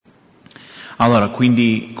Allora,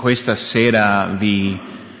 quindi questa sera vi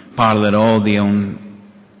parlerò di un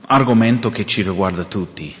argomento che ci riguarda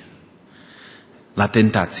tutti, la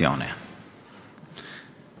tentazione.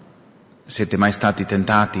 Siete mai stati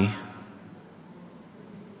tentati?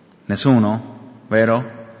 Nessuno?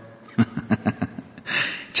 Vero?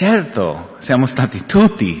 Certo, siamo stati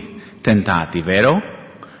tutti tentati, vero?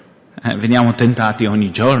 Veniamo tentati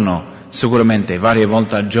ogni giorno, sicuramente varie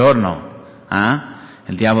volte al giorno.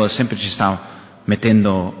 Il diavolo sempre ci sta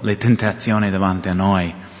mettendo le tentazioni davanti a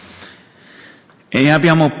noi. E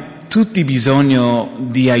abbiamo tutti bisogno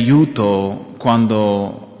di aiuto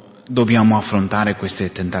quando dobbiamo affrontare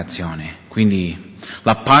queste tentazioni. Quindi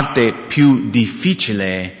la parte più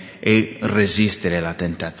difficile è resistere alla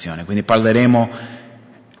tentazione. Quindi parleremo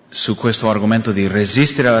su questo argomento di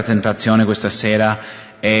resistere alla tentazione questa sera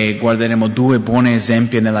e guarderemo 2 buoni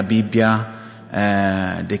esempi nella Bibbia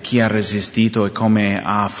di chi ha resistito e come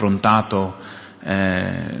ha affrontato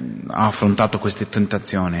queste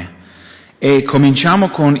tentazioni. E cominciamo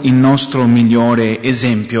con il nostro migliore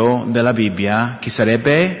esempio della Bibbia. Chi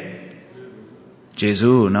sarebbe?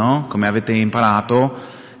 Gesù, no? Come avete imparato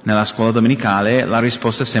nella scuola domenicale, la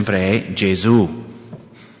risposta sempre è Gesù.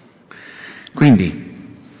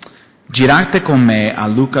 Quindi, girate con me a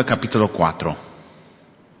Luca capitolo 4.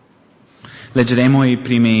 Leggeremo i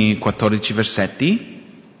primi 14 versetti.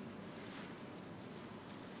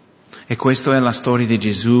 E questa è la storia di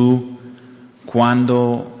Gesù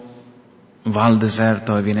quando va al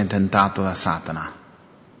deserto e viene tentato da Satana.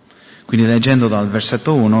 Quindi leggendo dal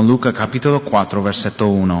versetto 1, Luca capitolo 4, versetto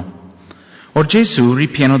 1. Or Gesù,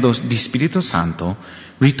 ripieno di Spirito Santo,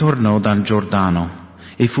 ritornò dal Giordano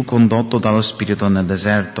e fu condotto dallo Spirito nel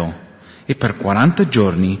deserto e per 40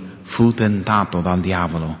 giorni fu tentato dal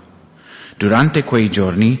diavolo. Durante quei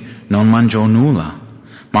giorni non mangiò nulla,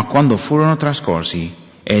 ma quando furono trascorsi,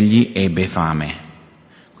 egli ebbe fame.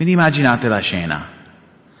 Quindi immaginate la scena.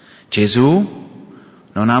 Gesù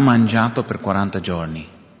non ha mangiato per 40 giorni.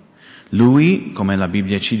 Lui, come la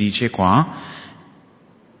Bibbia ci dice qua,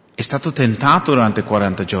 è stato tentato durante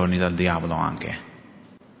 40 giorni dal diavolo anche.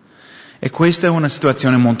 E questa è una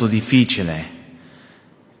situazione molto difficile.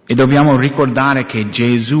 E dobbiamo ricordare che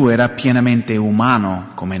Gesù era pienamente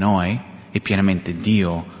umano come noi e pienamente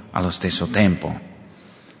Dio allo stesso tempo.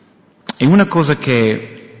 E una cosa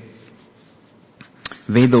che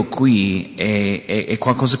vedo qui è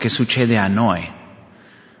qualcosa che succede a noi.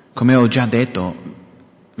 Come ho già detto,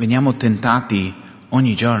 veniamo tentati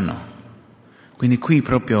ogni giorno. Quindi qui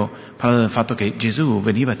proprio parla del fatto che Gesù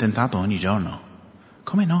veniva tentato ogni giorno,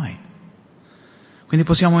 come noi. Quindi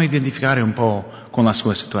possiamo identificare un po' con la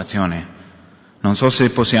sua situazione. Non so se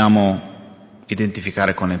possiamo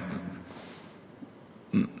identificare con il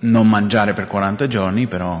non mangiare per 40 giorni,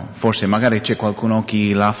 però forse magari c'è qualcuno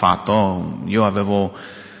che l'ha fatto. Io avevo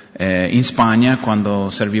in Spagna, quando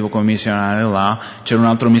servivo come missionario là, c'era un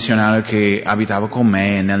altro missionario che abitava con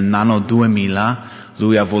me e nell'anno 2000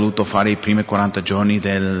 lui ha voluto fare i primi 40 giorni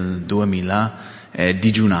del 2000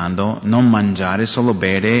 digiunando, non mangiare, solo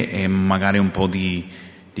bere e magari un po'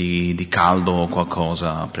 di caldo o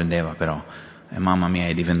qualcosa prendeva, però mamma mia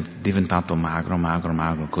è diventato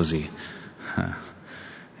magro così.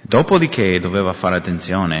 Dopodiché doveva fare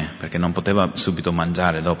attenzione, perché non poteva subito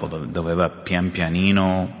mangiare, dopo doveva pian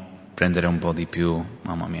pianino prendere un po' di più,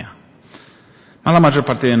 mamma mia. Ma la maggior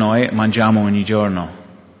parte di noi mangiamo ogni giorno.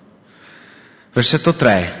 Versetto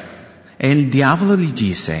 3. E il diavolo gli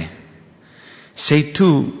disse: se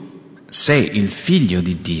tu sei il figlio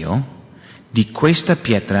di Dio, di questa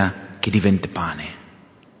pietra che diventa pane.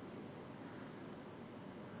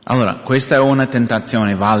 Allora, questa è una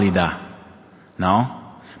tentazione valida, no?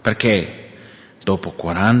 Perché dopo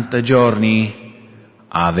 40 giorni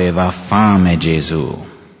aveva fame Gesù.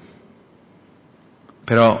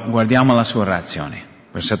 Però guardiamo la sua reazione.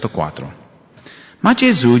 Versetto 4. Ma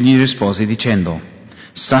Gesù gli rispose dicendo: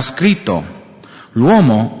 sta scritto,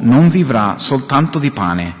 l'uomo non vivrà soltanto di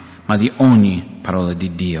pane, ma di ogni parola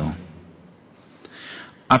di Dio.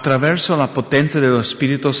 Attraverso la potenza dello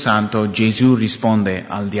Spirito Santo Gesù risponde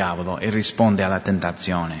al diavolo e risponde alla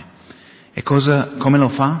tentazione. E come lo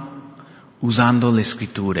fa? Usando le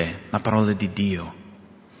scritture, la parola di Dio.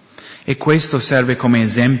 E questo serve come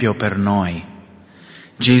esempio per noi.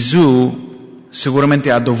 Gesù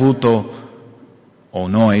sicuramente ha dovuto, o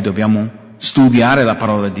noi dobbiamo studiare la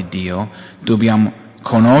parola di Dio, dobbiamo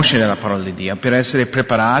conoscere la parola di Dio per essere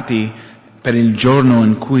preparati per il giorno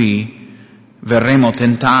in cui verremo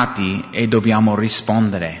tentati e dobbiamo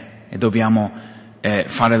rispondere e dobbiamo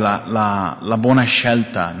fare la buona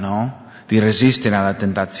scelta, no? Di resistere alla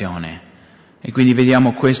tentazione. E quindi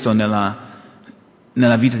vediamo questo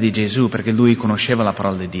nella vita di Gesù, perché lui conosceva la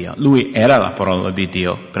parola di Dio. Lui era la parola di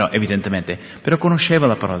Dio, però evidentemente, però conosceva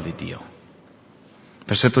la parola di Dio.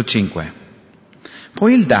 Versetto 5.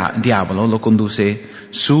 Poi il diavolo lo condusse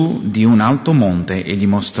su di un alto monte e gli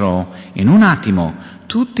mostrò in un attimo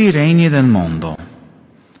tutti i regni del mondo.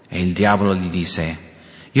 E il diavolo gli disse: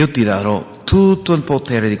 io ti darò tutto il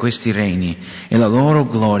potere di questi regni e la loro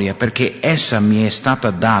gloria, perché essa mi è stata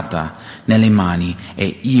data nelle mani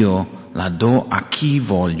e io la do a chi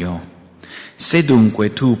voglio. Se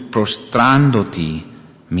dunque tu, prostrandoti,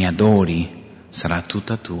 mi adori, sarà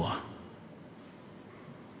tutta tua.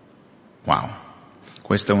 Wow,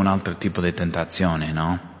 questo è un altro tipo di tentazione,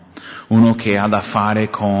 no? Uno che ha da fare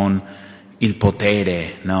con il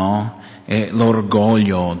potere, no? E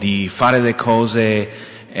l'orgoglio di fare le cose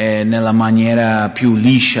nella maniera più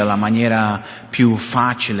liscia, la maniera più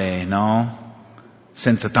facile, no?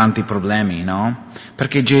 Senza tanti problemi, no?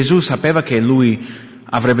 Perché Gesù sapeva che lui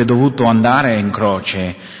avrebbe dovuto andare in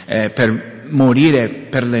croce per morire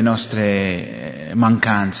per le nostre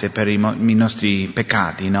mancanze, per i nostri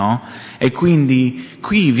peccati, no? E quindi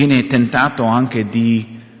qui viene tentato anche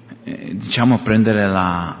di, prendere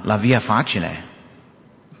la via facile.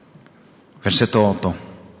 Versetto 8.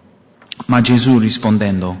 Ma Gesù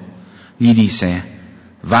rispondendo gli disse: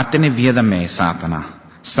 vattene via da me, Satana,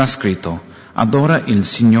 sta scritto, adora il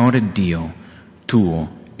Signore Dio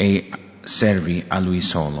tuo e servi a Lui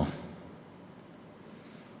solo.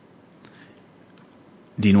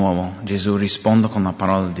 Di nuovo Gesù risponde con la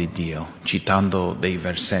parola di Dio, citando dei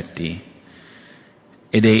versetti,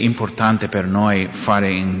 ed è importante per noi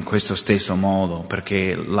fare in questo stesso modo,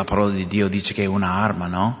 perché la parola di Dio dice che è un'arma,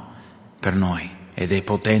 no? Per noi, ed è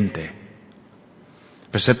potente.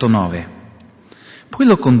 Versetto 9. Poi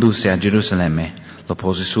lo condusse a Gerusalemme, lo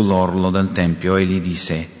pose sull'orlo del Tempio e gli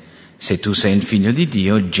disse: se tu sei il figlio di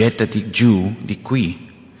Dio, gettati giù di qui,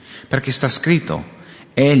 perché sta scritto: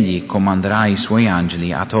 egli comanderà i suoi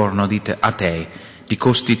angeli attorno a te di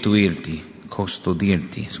custodirti,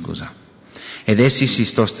 ed essi si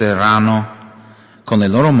sosterranno con le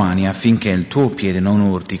loro mani affinché il tuo piede non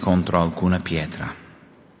urti contro alcuna pietra.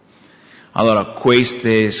 Allora,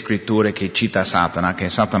 queste scritture che cita Satana, che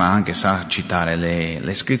Satana anche sa citare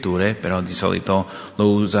le scritture, però di solito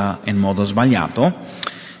lo usa in modo sbagliato,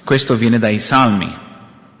 questo viene dai Salmi.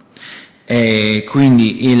 E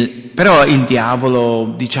quindi però il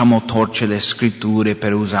diavolo, torce le scritture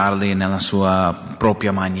per usarle nella sua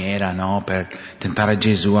propria maniera, no? Per tentare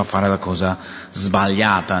Gesù a fare la cosa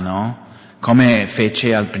sbagliata, no? Come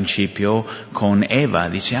fece al principio con Eva,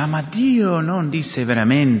 dice: ma Dio non disse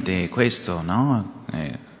veramente questo, no?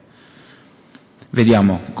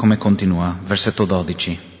 Vediamo come continua, versetto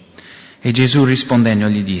 12. E Gesù rispondendo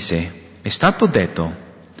gli disse: è stato detto,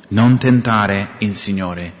 non tentare il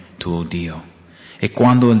Signore tuo Dio. E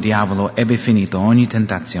quando il diavolo ebbe finito ogni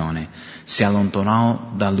tentazione, si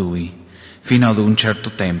allontanò da lui fino ad un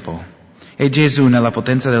certo tempo. E Gesù, nella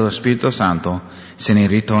potenza dello Spirito Santo, se ne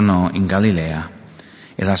ritornò in Galilea,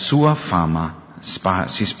 e la sua fama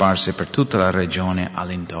si sparse per tutta la regione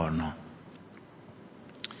all'intorno.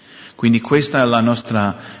 Quindi questo è il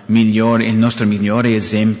nostro migliore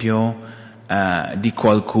esempio di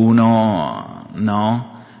qualcuno, no?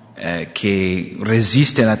 Che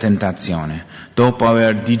resiste alla tentazione. Dopo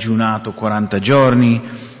aver digiunato 40 giorni,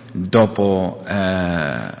 dopo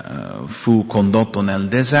fu condotto nel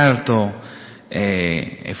deserto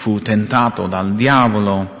e fu tentato dal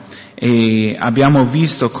diavolo, e abbiamo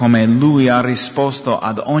visto come lui ha risposto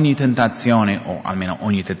ad ogni tentazione, o almeno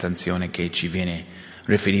ogni tentazione che ci viene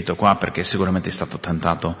riferito qua, perché sicuramente è stato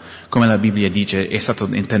tentato, come la Bibbia dice, è stato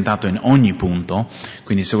tentato in ogni punto,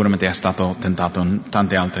 quindi sicuramente è stato tentato in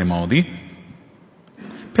tanti altri modi,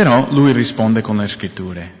 però lui risponde con le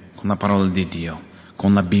scritture, con la parola di Dio,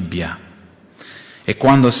 con la Bibbia. E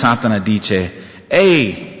quando Satana dice: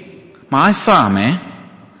 ehi, ma hai fame?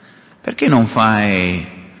 Perché non fai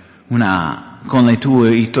con le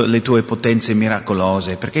tue potenze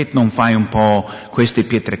miracolose, perché non fai un po' queste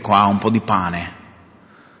pietre qua, un po' di pane?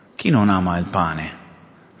 Chi non ama il pane?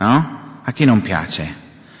 No? A chi non piace?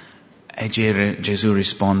 E Gesù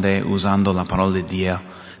risponde usando la parola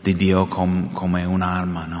di Dio come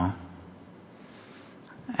un'arma, no?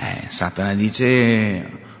 Satana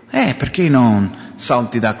dice: perché non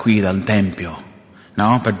salti da qui, dal Tempio?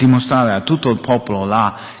 No? Per dimostrare a tutto il popolo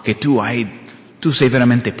là che tu sei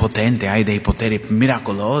veramente potente, hai dei poteri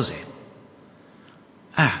miracolosi.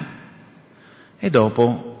 E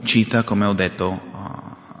dopo cita, come ho detto,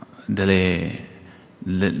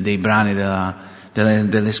 dei brani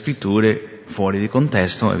delle scritture fuori di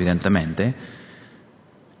contesto, evidentemente.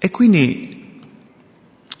 E quindi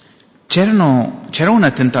c'era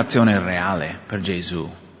una tentazione reale per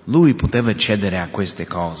Gesù. Lui poteva cedere a queste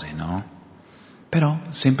cose, no? Però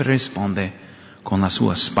sempre risponde con la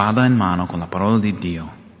sua spada in mano, con la parola di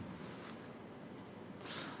Dio.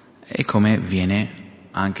 E come viene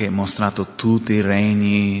anche mostrato tutti i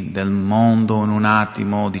regni del mondo in un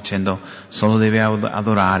attimo, dicendo solo devi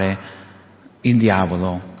adorare il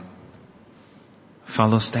diavolo. Fa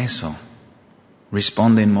lo stesso.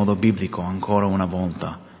 Risponde in modo biblico ancora una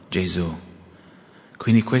volta Gesù.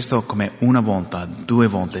 Quindi questo come una volta, 2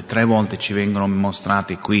 volte, 3 volte ci vengono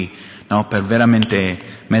mostrati qui, no? Per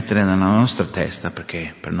veramente mettere nella nostra testa,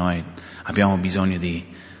 perché per noi abbiamo bisogno di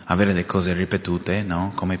avere le cose ripetute,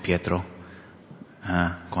 no? Come Pietro,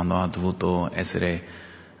 quando ha dovuto essere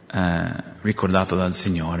ricordato dal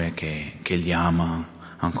Signore che gli ama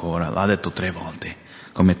ancora, l'ha detto 3 volte,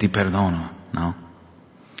 come ti perdono, no?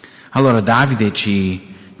 Allora Davide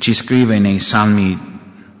ci scrive nei Salmi,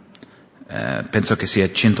 penso che sia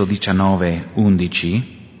 119:11,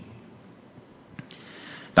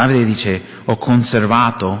 Davide dice: ho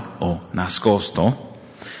conservato o nascosto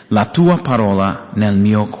la tua parola nel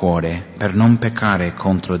mio cuore per non peccare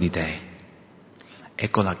contro di te.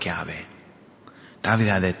 Ecco la chiave.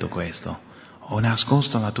 Davide ha detto questo: ho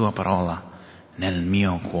nascosto la tua parola nel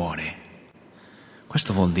mio cuore.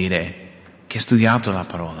 Questo vuol dire che ha studiato la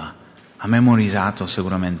parola, ha memorizzato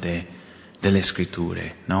sicuramente delle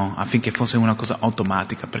scritture, no? Affinché fosse una cosa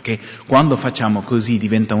automatica, perché quando facciamo così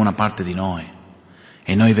diventa una parte di noi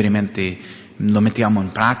e noi veramente lo mettiamo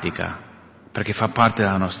in pratica perché fa parte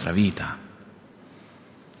della nostra vita.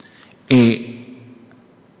 E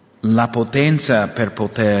la potenza per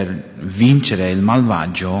poter vincere il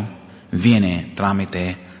malvagio viene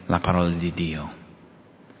tramite la parola di Dio.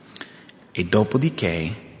 E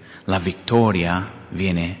dopodiché la vittoria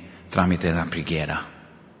viene tramite la preghiera.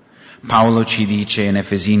 Paolo ci dice in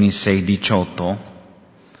Efesini 6:18,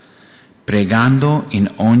 pregando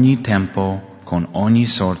in ogni tempo con ogni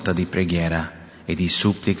sorta di preghiera e di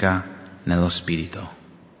supplica nello Spirito.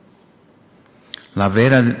 La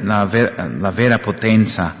vera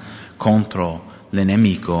potenza contro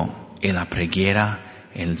l'nemico è la preghiera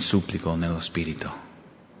e il supplico nello Spirito.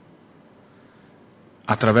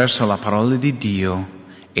 Attraverso la parola di Dio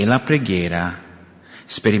e la preghiera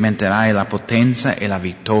sperimenterai la potenza e la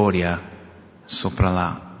vittoria sopra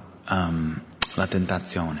la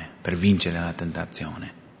tentazione, per vincere la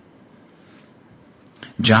tentazione.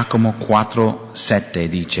 Giacomo 4:7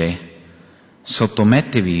 dice: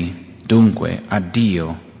 sottomettevi dunque a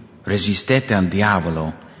Dio, resistete al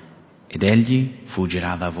diavolo ed egli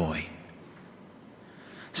fuggirà da voi.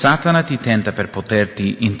 Satana ti tenta per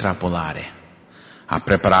poterti intrappolare. Ha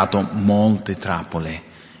preparato molte trappole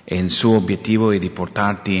e il suo obiettivo è di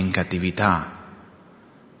portarti in cattività.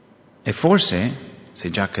 E forse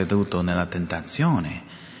sei già caduto nella tentazione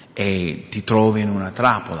e ti trovi in una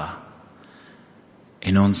trappola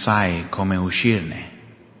e non sai come uscirne.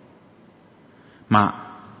 Ma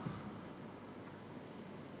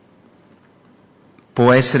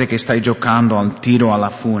può essere che stai giocando al tiro alla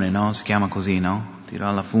fune, no? Si chiama così, no? Tiro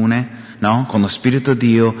alla fune, no? Con lo Spirito di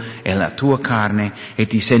Dio e la tua carne e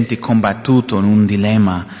ti senti combattuto in un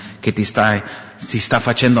dilemma che ti sta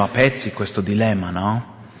facendo a pezzi questo dilemma,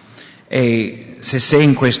 no? E se sei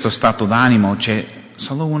in questo stato d'animo c'è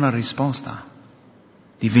solo una risposta: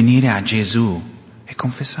 di venire a Gesù e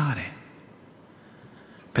confessare.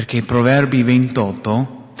 Perché Proverbi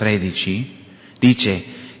 28:13 dice: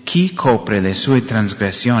 chi copre le sue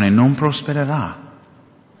trasgressioni non prospererà,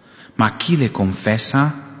 ma chi le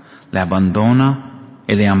confessa, le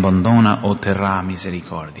abbandona otterrà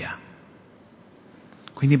misericordia.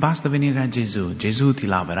 Quindi basta venire a Gesù. Gesù ti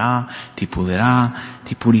laverà, ti pulirà,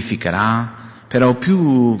 ti purificherà, però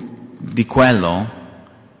più di quello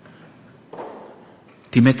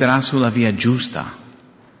ti metterà sulla via giusta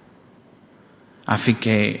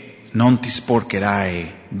affinché non ti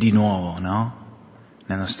sporcherai di nuovo, no?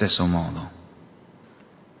 Nello stesso modo.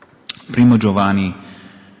 Primo Giovanni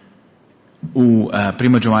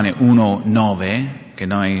 1:9, che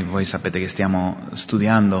voi sapete che stiamo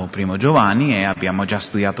studiando Primo Giovanni e abbiamo già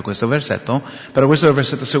studiato questo versetto, però questo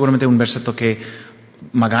versetto è sicuramente un versetto che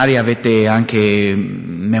magari avete anche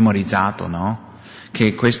memorizzato, no?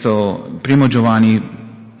 Che questo Primo Giovanni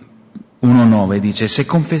 1:9 dice: se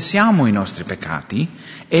confessiamo i nostri peccati,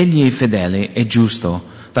 egli è fedele e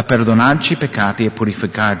giusto da perdonarci i peccati e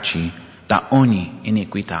purificarci da ogni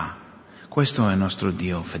iniquità. Questo è il nostro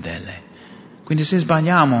Dio fedele. Quindi se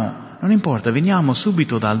sbagliamo, non importa, veniamo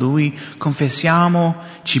subito da Lui, confessiamo,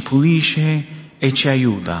 ci pulisce e ci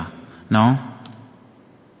aiuta, no?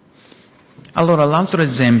 Allora l'altro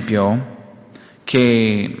esempio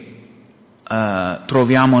che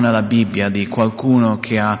troviamo nella Bibbia di qualcuno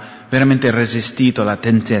che ha veramente resistito alla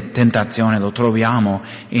tentazione, lo troviamo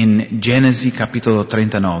in Genesi capitolo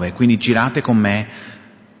 39. Quindi girate con me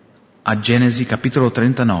a Genesi capitolo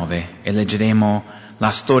 39 e leggeremo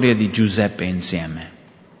la storia di Giuseppe insieme.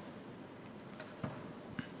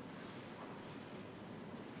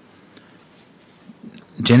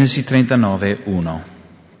 Genesi 39, 1.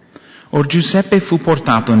 Or Giuseppe fu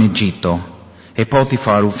portato in Egitto, e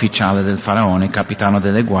Potifar, ufficiale del faraone, capitano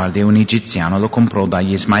delle guardie, un egiziano, lo comprò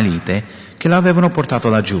dagli Ismaelite che l'avevano portato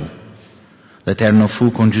laggiù. L'Eterno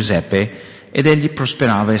fu con Giuseppe, ed egli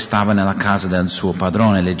prosperava e stava nella casa del suo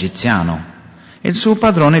padrone, l'egiziano. E il suo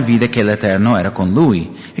padrone vide che l'Eterno era con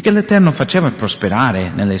lui, e che l'Eterno faceva prosperare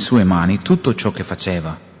nelle sue mani tutto ciò che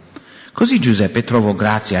faceva. Così Giuseppe trovò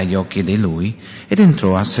grazia agli occhi di lui, ed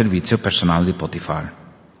entrò al servizio personale di Potifar,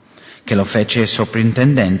 che lo fece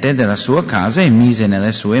soprintendente della sua casa e mise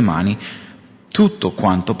nelle sue mani tutto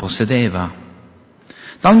quanto possedeva.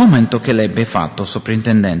 Dal momento che l'ebbe fatto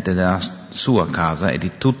soprintendente della sua casa e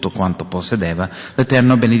di tutto quanto possedeva,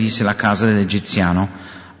 l'Eterno benedisse la casa dell'egiziano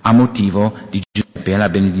a motivo di Giuseppe, e la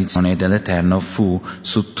benedizione dell'Eterno fu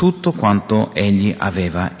su tutto quanto egli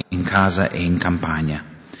aveva in casa e in campagna.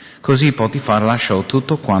 Così Potifar lasciò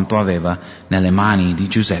tutto quanto aveva nelle mani di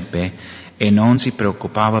Giuseppe e non si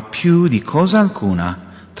preoccupava più di cosa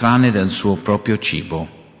alcuna, tranne del suo proprio cibo.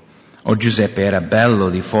 O Giuseppe era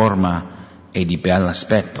bello di forma e di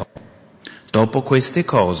bell'aspetto. Dopo queste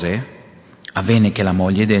cose avvenne che la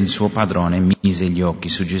moglie del suo padrone mise gli occhi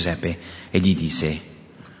su Giuseppe e gli disse: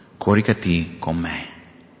 coricati con me.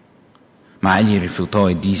 Ma egli rifiutò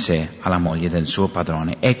e disse alla moglie del suo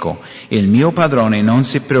padrone: ecco, il mio padrone non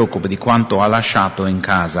si preoccupa di quanto ha lasciato in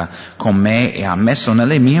casa con me e ha messo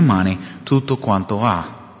nelle mie mani tutto quanto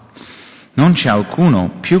ha. Non c'è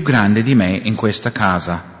alcuno più grande di me in questa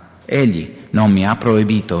casa. Egli non mi ha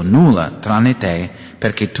proibito nulla tranne te,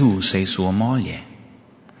 perché tu sei sua moglie.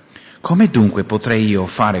 Come dunque potrei io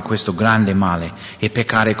fare questo grande male e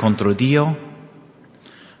peccare contro Dio?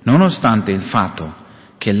 Nonostante il fatto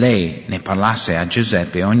che lei ne parlasse a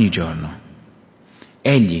Giuseppe ogni giorno,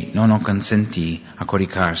 egli non consentì a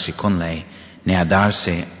coricarsi con lei né a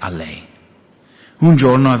darsi a lei. Un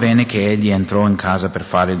giorno avvenne che egli entrò in casa per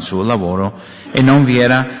fare il suo lavoro e non vi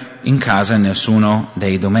era in casa nessuno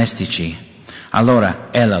dei domestici. Allora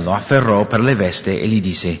ella lo afferrò per le vesti e gli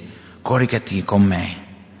disse: coricati con me.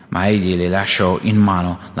 Ma egli le lasciò in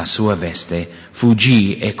mano la sua veste,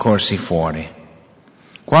 fuggì e corse fuori.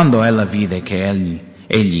 Quando ella vide che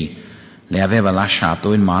egli le aveva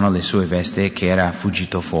lasciato in mano le sue vesti e che era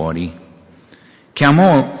fuggito fuori,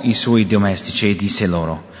 chiamò i suoi domestici e disse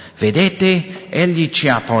loro: vedete, egli ci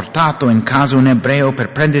ha portato in casa un ebreo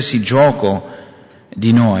per prendersi gioco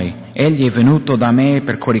di noi. Egli è venuto da me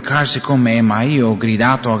per coricarsi con me, ma io ho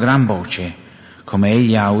gridato a gran voce. Come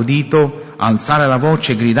egli ha udito alzare la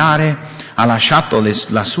voce e gridare, ha lasciato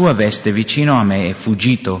la sua veste vicino a me e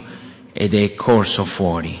fuggito ed è corso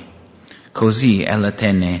fuori. Così ella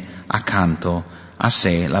tenne accanto a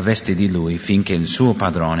sé la veste di lui finché il suo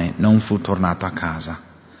padrone non fu tornato a casa.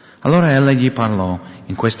 Allora ella gli parlò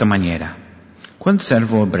in questa maniera: quel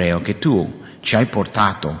servo ebreo che tu ci hai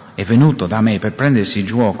portato è venuto da me per prendersi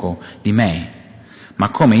gioco di me, ma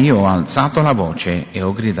come io ho alzato la voce e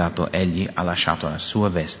ho gridato, egli ha lasciato la sua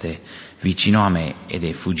veste vicino a me ed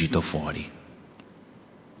è fuggito fuori.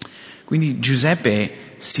 Quindi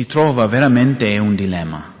Giuseppe si trova veramente in un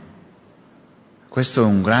dilemma. Questo è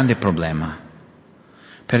un grande problema,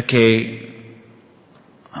 perché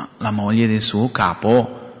la moglie del suo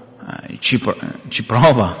capo ci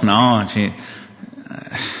prova, no?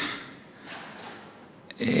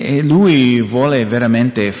 E lui vuole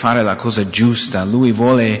veramente fare la cosa giusta, lui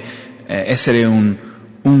vuole essere un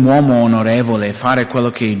uomo onorevole, fare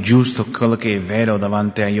quello che è giusto, quello che è vero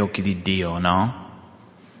davanti agli occhi di Dio, no?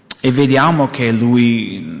 E vediamo che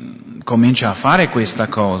lui comincia a fare questa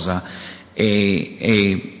cosa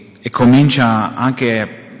e comincia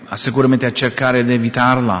anche sicuramente a cercare di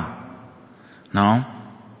evitarla, no?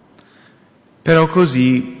 Però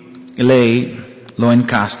così lei lo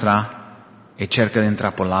incastra e cerca di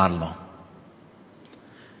intrappolarlo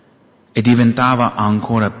e diventava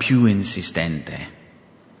ancora più insistente.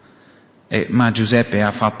 Ma Giuseppe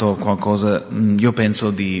ha fatto qualcosa, io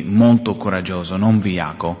penso, di molto coraggioso, non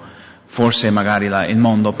vigliacco. Forse magari il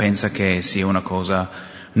mondo pensa che sia una cosa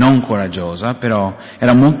non coraggiosa, però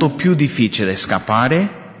era molto più difficile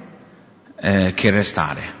scappare che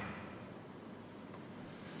restare.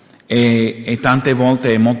 E tante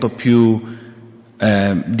volte è molto più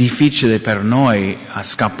difficile per noi a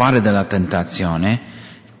scappare dalla tentazione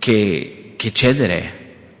che cedere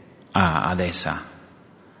ad essa.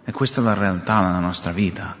 E questa è la realtà nella nostra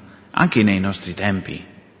vita, anche nei nostri tempi.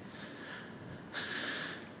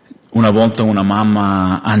 Una volta una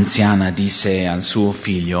mamma anziana disse al suo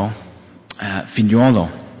figlio, figliuolo,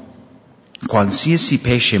 qualsiasi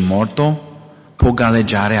pesce morto può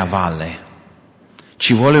galleggiare a valle.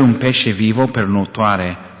 Ci vuole un pesce vivo per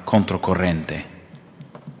nuotare controcorrente.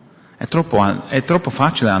 È troppo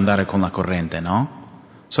facile andare con la corrente, no?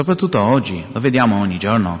 Soprattutto oggi, lo vediamo ogni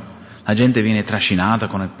giorno. La gente viene trascinata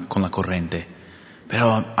con la corrente.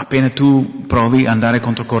 Però appena tu provi ad andare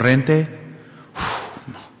controcorrente,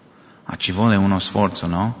 ci vuole uno sforzo,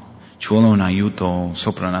 no? Ci vuole un aiuto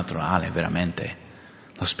soprannaturale, veramente.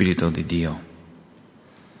 Lo Spirito di Dio.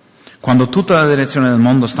 Quando tutta la direzione del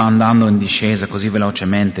mondo sta andando in discesa così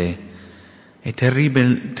velocemente, è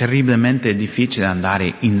terribilmente difficile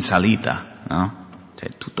andare in salita, no? C'è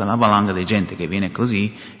tutta la valanga di gente che viene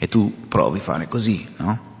così e tu provi a fare così,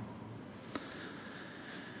 no?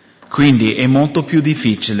 Quindi è molto più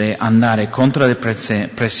difficile andare contro le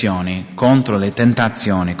pressioni, contro le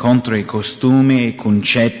tentazioni, contro i costumi e i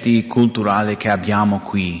concetti culturali che abbiamo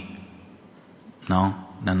qui,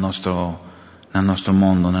 no? Nel nostro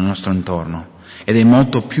mondo, nel nostro intorno. Ed è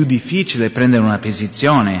molto più difficile prendere una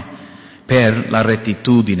posizione per la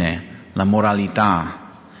rettitudine, la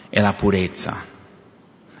moralità e la purezza.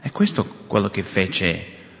 E questo è quello che fece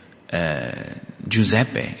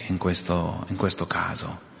Giuseppe in questo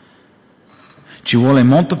caso. Ci vuole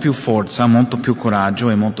molto più forza, molto più coraggio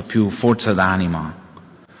e molto più forza d'anima.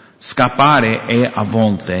 Scappare è a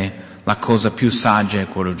volte la cosa più saggia e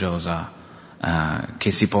coraggiosa che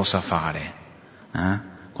si possa fare.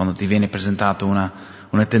 Quando ti viene presentata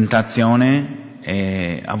una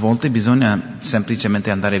tentazione, a volte bisogna semplicemente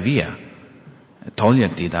andare via,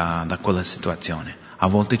 toglierti da quella situazione. A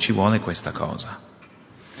volte ci vuole questa cosa.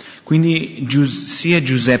 Quindi sia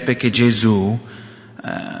Giuseppe che Gesù,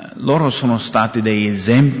 loro sono stati dei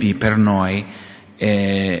esempi per noi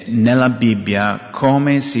nella Bibbia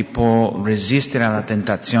come si può resistere alla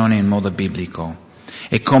tentazione in modo biblico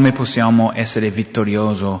e come possiamo essere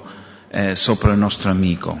vittoriosi sopra il nostro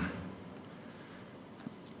amico.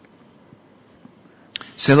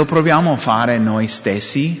 Se lo proviamo a fare noi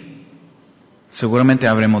stessi, sicuramente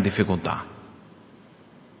avremo difficoltà.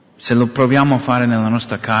 Se lo proviamo a fare nella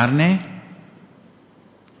nostra carne,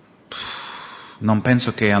 non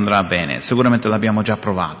penso che andrà bene, sicuramente l'abbiamo già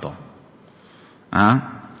provato.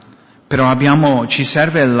 Però ci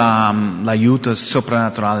serve l'aiuto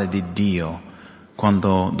soprannaturale di Dio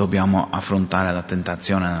quando dobbiamo affrontare la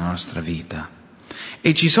tentazione nella nostra vita.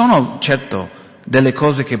 E ci sono, certo, delle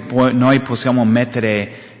cose che noi possiamo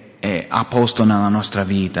mettere a posto nella nostra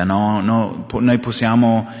vita, no? Noi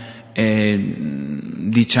possiamo,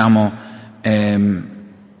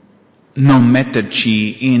 non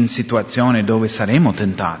metterci in situazioni dove saremo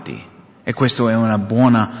tentati. E questo è una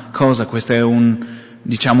buona cosa, questo è un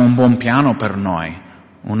buon piano per noi,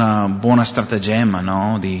 una buona stratagemma,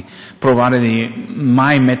 no? Di provare di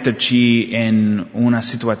mai metterci in una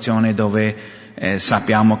situazione dove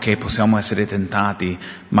sappiamo che possiamo essere tentati,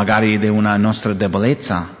 magari di una nostra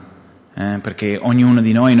debolezza, perché ognuno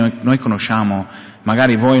di noi conosciamo.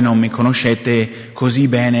 Magari voi non mi conoscete così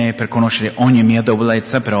bene per conoscere ogni mia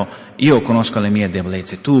debolezza, però io conosco le mie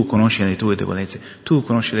debolezze, tu conosci le tue debolezze, tu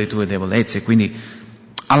conosci le tue debolezze, quindi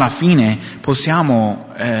alla fine possiamo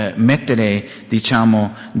mettere,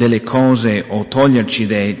 delle cose o toglierci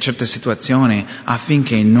da certe situazioni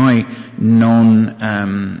affinché noi non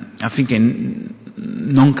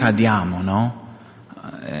cadiamo, no?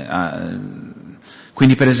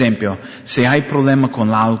 Quindi per esempio, se hai problema con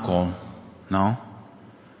l'alcol, no?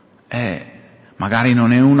 Magari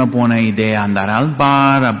non è una buona idea andare al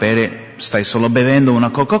bar a bere, stai solo bevendo una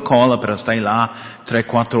Coca-Cola, però stai là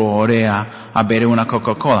 3-4 ore a bere una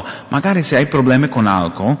Coca-Cola. Magari se hai problemi con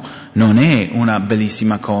l'alcol, non è una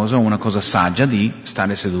bellissima cosa, una cosa saggia di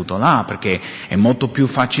stare seduto là, perché è molto più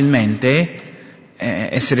facilmente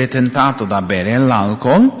essere tentato da bere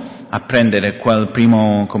l'alcol, a prendere quel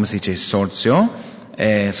primo, come si dice, sorso,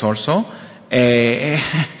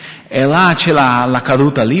 e là c'è la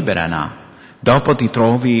caduta libera, no? Dopo ti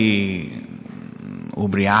trovi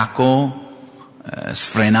ubriaco,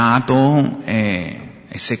 sfrenato e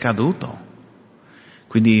sei caduto.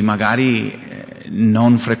 Quindi magari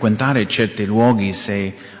non frequentare certi luoghi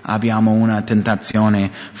se abbiamo una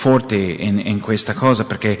tentazione forte in questa cosa,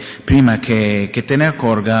 perché prima che te ne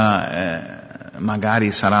accorga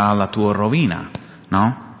magari sarà la tua rovina,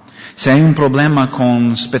 no? Se hai un problema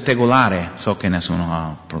con spettacolare, so che nessuno ha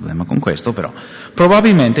un problema con questo, però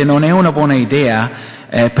probabilmente non è una buona idea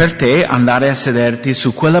per te andare a sederti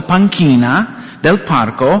su quella panchina del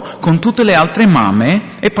parco con tutte le altre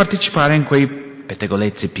mamme e partecipare in quei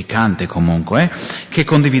pettegolezzi piccanti comunque che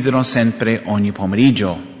condividono sempre ogni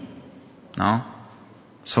pomeriggio, no?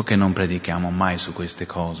 So che non predichiamo mai su queste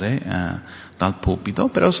cose dal pulpito,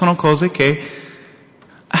 però sono cose che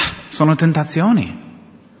sono tentazioni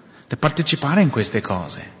di partecipare in queste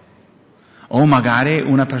cose. O magari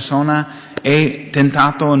una persona è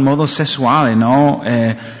tentato in modo sessuale, no?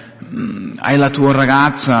 Hai la tua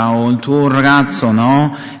ragazza o il tuo ragazzo,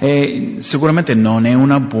 no? E sicuramente non è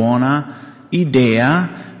una buona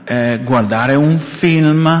idea guardare un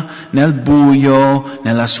film nel buio,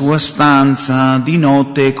 nella sua stanza, di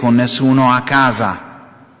notte, con nessuno a casa.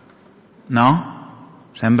 No?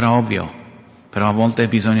 Sembra ovvio, però a volte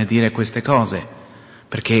bisogna dire queste cose,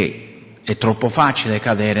 perché è troppo facile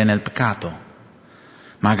cadere nel peccato.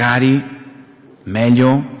 Magari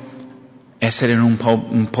meglio essere in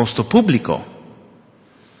un posto pubblico,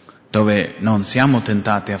 dove non siamo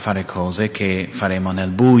tentati a fare cose che faremo nel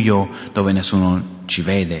buio, dove nessuno ci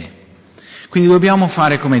vede. Quindi dobbiamo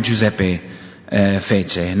fare come Giuseppe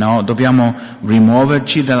fece, no? Dobbiamo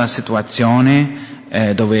rimuoverci dalla situazione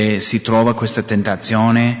dove si trova questa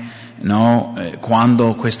tentazione, no?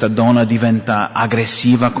 Quando questa donna diventa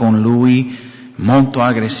aggressiva con lui, molto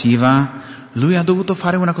aggressiva, lui ha dovuto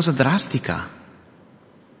fare una cosa drastica.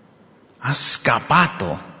 Ha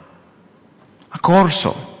scappato, ha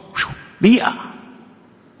corso, via.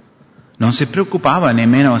 Non si preoccupava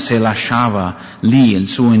nemmeno se lasciava lì il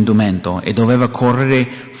suo indumento e doveva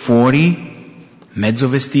correre fuori, mezzo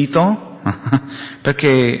vestito,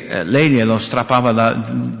 perché lei glielo strappava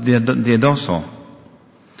di addosso.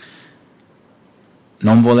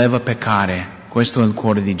 Non voleva peccare, questo è il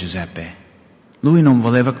cuore di Giuseppe. Lui non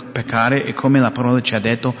voleva peccare e come la parola ci ha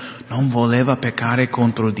detto, non voleva peccare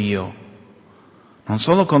contro Dio. Non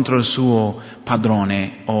solo contro il suo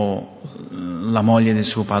padrone o la moglie del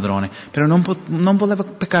suo padrone, però non voleva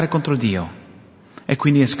peccare contro Dio. E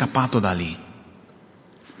quindi è scappato da lì.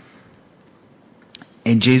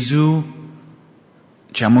 E Gesù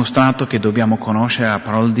ci ha mostrato che dobbiamo conoscere la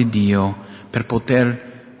parola di Dio per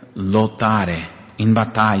poter lottare in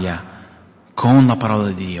battaglia con la parola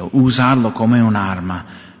di Dio, usarlo come un'arma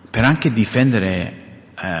per anche difendere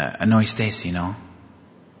noi stessi, no?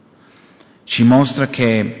 Ci mostra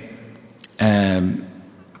che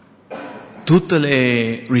tutte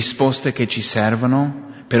le risposte che ci servono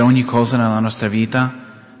per ogni cosa nella nostra vita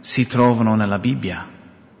si trovano nella Bibbia,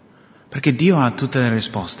 perché Dio ha tutte le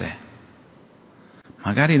risposte.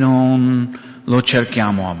 Magari non lo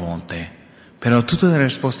cerchiamo a volte, però tutte le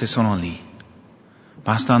risposte sono lì.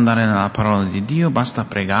 Basta andare nella parola di Dio, basta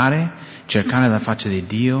pregare, cercare la faccia di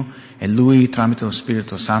Dio e Lui tramite lo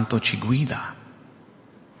Spirito Santo ci guida.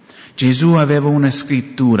 Gesù aveva una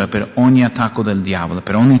scrittura per ogni attacco del diavolo,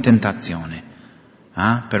 per ogni tentazione,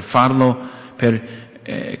 per farlo,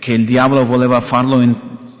 che il diavolo voleva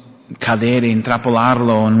farlo cadere,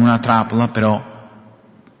 intrappolarlo in una trappola, però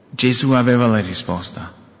Gesù aveva la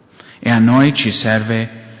risposta. E a noi ci serve,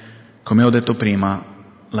 come ho detto prima,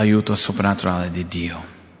 l'aiuto soprannaturale di Dio.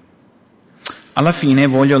 Alla fine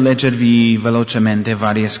voglio leggervi velocemente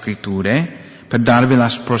varie scritture per darvi la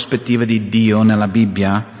prospettiva di Dio nella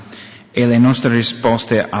Bibbia e le nostre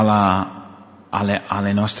risposte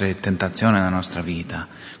alle nostre tentazioni nella nostra vita.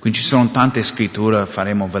 Quindi ci sono tante scritture,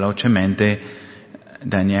 faremo velocemente.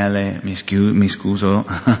 Daniele, mi scuso,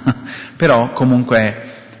 però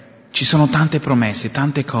comunque ci sono tante promesse,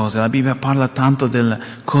 tante cose. La Bibbia parla tanto del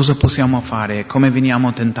cosa possiamo fare, come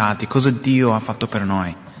veniamo tentati, cosa Dio ha fatto per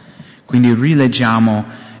noi. Quindi rileggiamo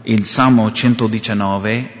il Salmo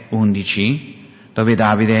 119, 11, dove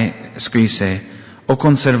Davide scrisse: ho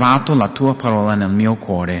conservato la tua parola nel mio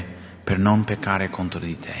cuore per non peccare contro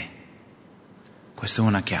di te. Questa è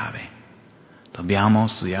una chiave. Dobbiamo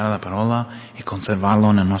studiare la parola e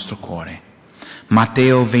conservarlo nel nostro cuore.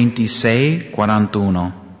 Matteo 26,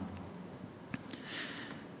 41.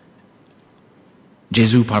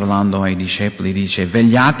 Gesù parlando ai discepoli dice: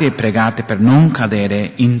 vegliate e pregate per non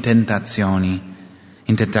cadere in tentazione,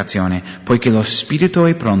 poiché lo spirito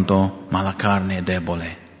è pronto, ma la carne è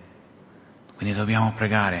debole. Quindi dobbiamo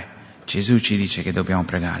pregare. Gesù ci dice che dobbiamo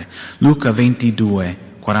pregare. Luca 22,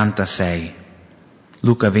 46.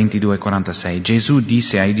 Luca 22, 46. Gesù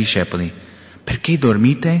disse ai discepoli: perché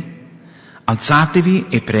dormite? Alzatevi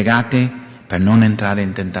e pregate per non entrare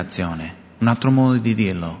in tentazione. Un altro modo di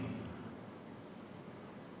dirlo.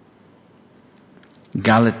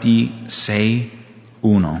 Galati 6,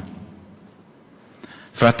 1.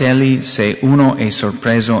 Fratelli, se uno è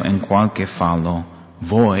sorpreso in qualche fallo,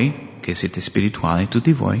 voi, che siete spirituali,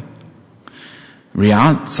 tutti voi,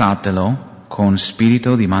 rialzatelo con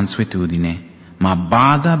spirito di mansuetudine, ma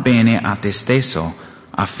bada bene a te stesso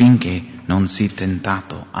affinché non sii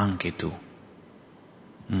tentato anche tu.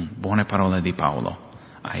 Buone parole di Paolo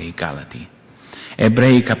ai Galati.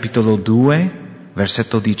 Ebrei capitolo 2,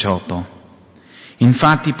 versetto 18.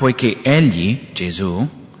 Infatti, poiché egli,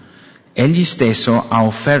 Gesù, egli stesso ha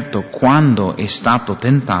sofferto quando è stato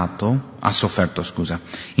tentato,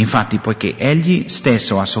 Infatti, poiché egli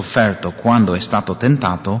stesso ha sofferto quando è stato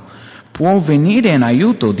tentato, può venire in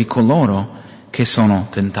aiuto di coloro che sono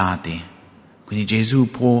tentati. Quindi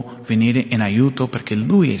Gesù può venire in aiuto perché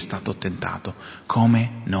Lui è stato tentato,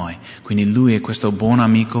 come noi. Quindi Lui è questo buon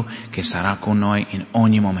amico che sarà con noi in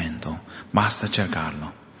ogni momento. Basta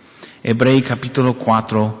cercarlo. Ebrei capitolo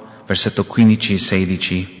 4, versetto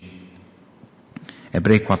 15-16.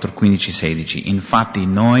 Ebrei 4, 15-16. Infatti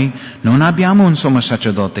noi non abbiamo un sommo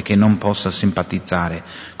sacerdote che non possa simpatizzare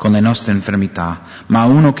con le nostre infermità, ma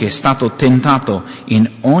uno che è stato tentato in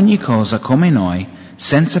ogni cosa come noi,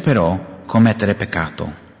 senza però commettere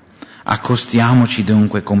peccato. Accostiamoci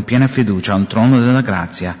dunque con piena fiducia al trono della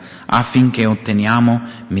grazia, affinché otteniamo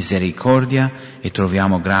misericordia e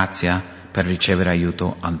troviamo grazia per ricevere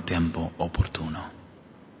aiuto al tempo opportuno.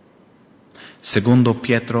 Secondo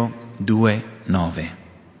Pietro 2:9.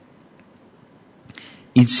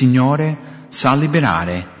 Il Signore sa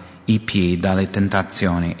liberare i piedi dalle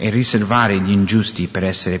tentazioni e riservare gli ingiusti per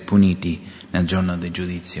essere puniti nel giorno del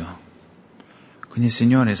giudizio. Quindi il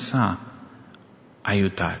Signore sa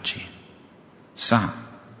aiutarci, sa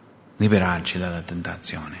liberarci dalla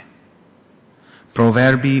tentazione.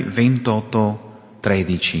 Proverbi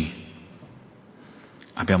 28:13.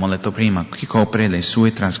 Abbiamo letto prima, chi copre le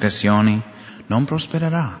sue trasgressioni non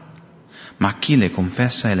prospererà, ma chi le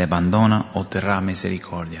confessa e le abbandona otterrà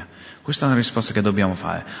misericordia. Questa è la risposta che dobbiamo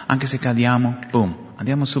fare. Anche se cadiamo,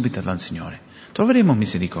 andiamo subito dal Signore. Troveremo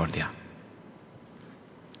misericordia.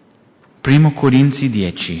 1 Corinzi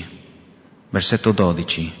 10, versetto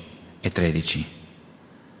 12 e 13.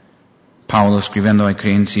 Paolo, scrivendo ai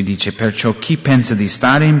Corinzi, dice: perciò chi pensa di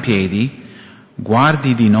stare in piedi,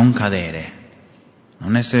 guardi di non cadere,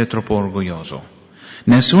 non essere troppo orgoglioso.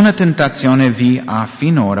 Nessuna tentazione vi ha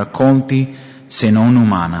finora colti se non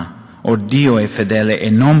umana. Or Dio è fedele e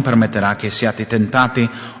non permetterà che siate tentati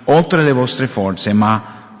oltre le vostre forze,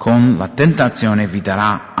 ma con la tentazione vi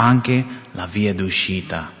darà anche la via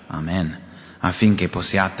d'uscita. Amen. Affinché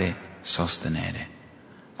possiate sostenere.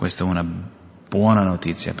 Questa è una buona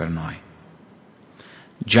notizia per noi.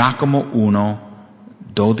 Giacomo 1,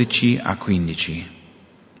 12-15.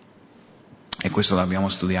 E questo l'abbiamo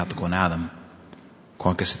studiato con Adam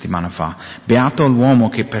qualche settimana fa. Beato l'uomo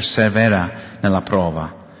che persevera nella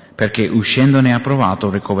prova, perché uscendone approvato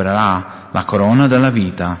ricovererà la corona della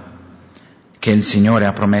vita che il Signore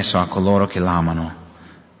ha promesso a coloro che l'amano.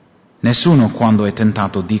 Nessuno quando è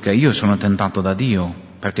tentato dica: io sono tentato da Dio,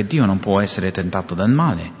 perché Dio non può essere tentato dal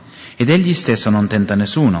male, ed egli stesso non tenta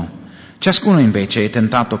nessuno. Ciascuno invece è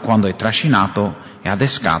tentato quando è trascinato e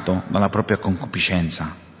adescato dalla propria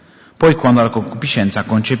concupiscenza. Poi quando la concupiscenza ha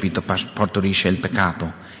concepito partorisce il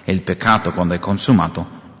peccato, e il peccato quando è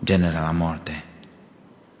consumato genera la morte.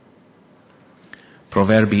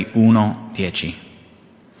 Proverbi 1:10.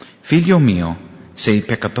 Figlio mio, se i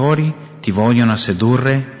peccatori ti vogliono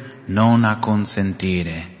sedurre, non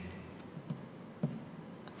acconsentire.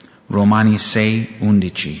 Romani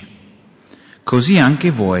 6:11. Così anche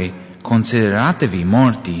voi consideratevi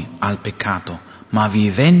morti al peccato, ma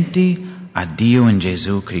viventi a Dio in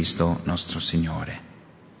Gesù Cristo nostro Signore.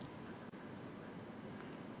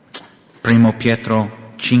 1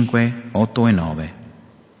 Pietro 5, 8 e 9.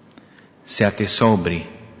 Siate sobri,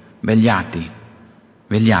 vegliate,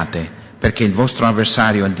 perché il vostro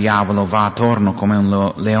avversario, il diavolo, va attorno come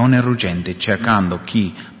un leone ruggente, cercando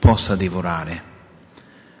chi possa divorare.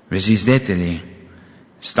 Resistetegli,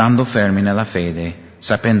 stando fermi nella fede,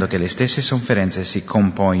 sapendo che le stesse sofferenze si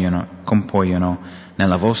compaiono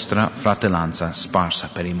nella vostra fratellanza sparsa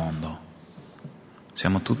per il mondo.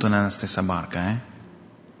 Siamo tutti nella stessa barca,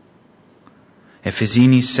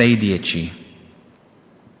 Efesini 6:10.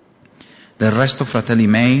 Del resto, fratelli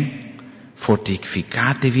miei,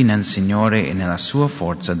 fortificatevi nel Signore e nella sua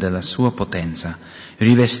forza, della sua potenza.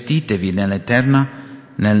 Rivestitevi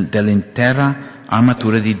dell'intera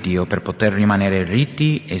armatura di Dio per poter rimanere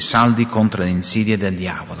ritti e saldi contro le insidie del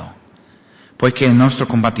diavolo. Poiché il nostro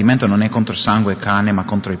combattimento non è contro sangue e carne, ma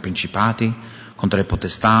contro i principati, contro le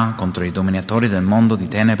potestà, contro i dominatori del mondo di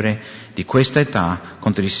tenebre, di questa età,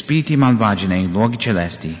 contro gli spiriti malvagi nei luoghi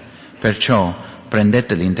celesti. Perciò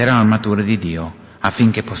prendete l'intera armatura di Dio,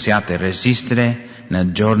 affinché possiate resistere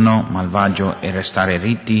nel giorno malvagio e restare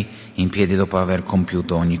ritti in piedi dopo aver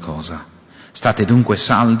compiuto ogni cosa. State dunque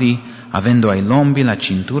saldi, avendo ai lombi la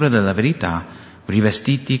cintura della verità,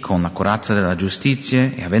 rivestiti con la corazza della giustizia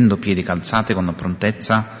e avendo piedi calzati con la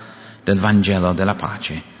prontezza del Vangelo della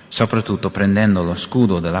pace, soprattutto prendendo lo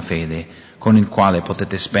scudo della fede, con il quale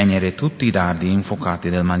potete spegnere tutti i dardi infuocati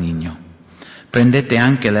del maligno. Prendete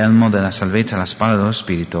anche l'elmo della salvezza e la spada dello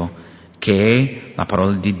Spirito, che è la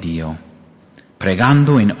parola di Dio,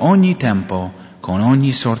 pregando in ogni tempo con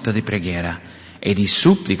ogni sorta di preghiera e di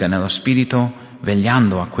supplica nello Spirito,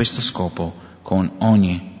 vegliando a questo scopo con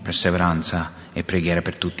ogni perseveranza e preghiera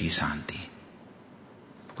per tutti i santi.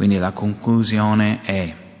 Quindi la conclusione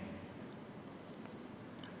è: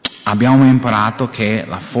 abbiamo imparato che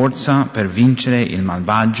la forza per vincere il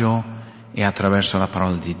malvagio è attraverso la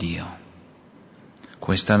parola di Dio.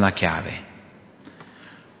 Questa è la chiave.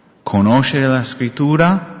 Conoscere la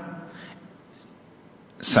Scrittura,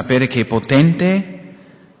 sapere che è potente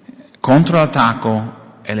contro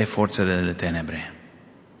l'attacco e le forze delle tenebre.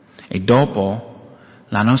 E dopo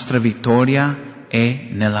la nostra vittoria è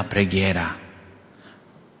nella preghiera.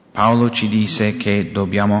 Paolo ci dice che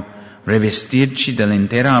dobbiamo rivestirci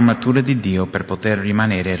dell'intera armatura di Dio per poter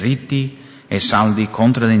rimanere ritti e saldi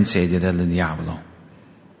contro le insidie del diavolo.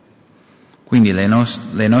 Quindi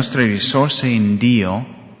le nostre risorse in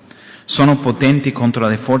Dio sono potenti contro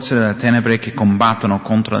le forze delle tenebre che combattono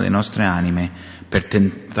contro le nostre anime per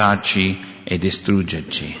tentarci e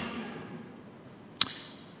distruggerci.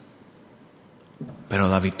 Però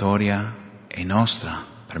la vittoria è nostra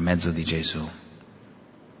per mezzo di Gesù.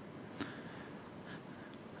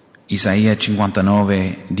 Isaia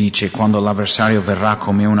 59 dice: quando l'avversario verrà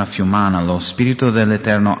come una fiumana, lo Spirito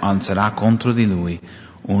dell'Eterno alzerà contro di lui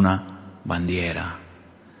una bandiera.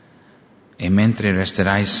 E mentre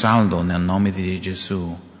resterai saldo nel nome di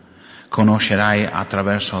Gesù, conoscerai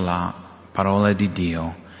attraverso la parola di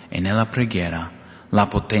Dio e nella preghiera la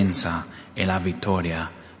potenza e la vittoria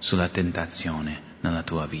sulla tentazione nella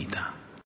tua vita.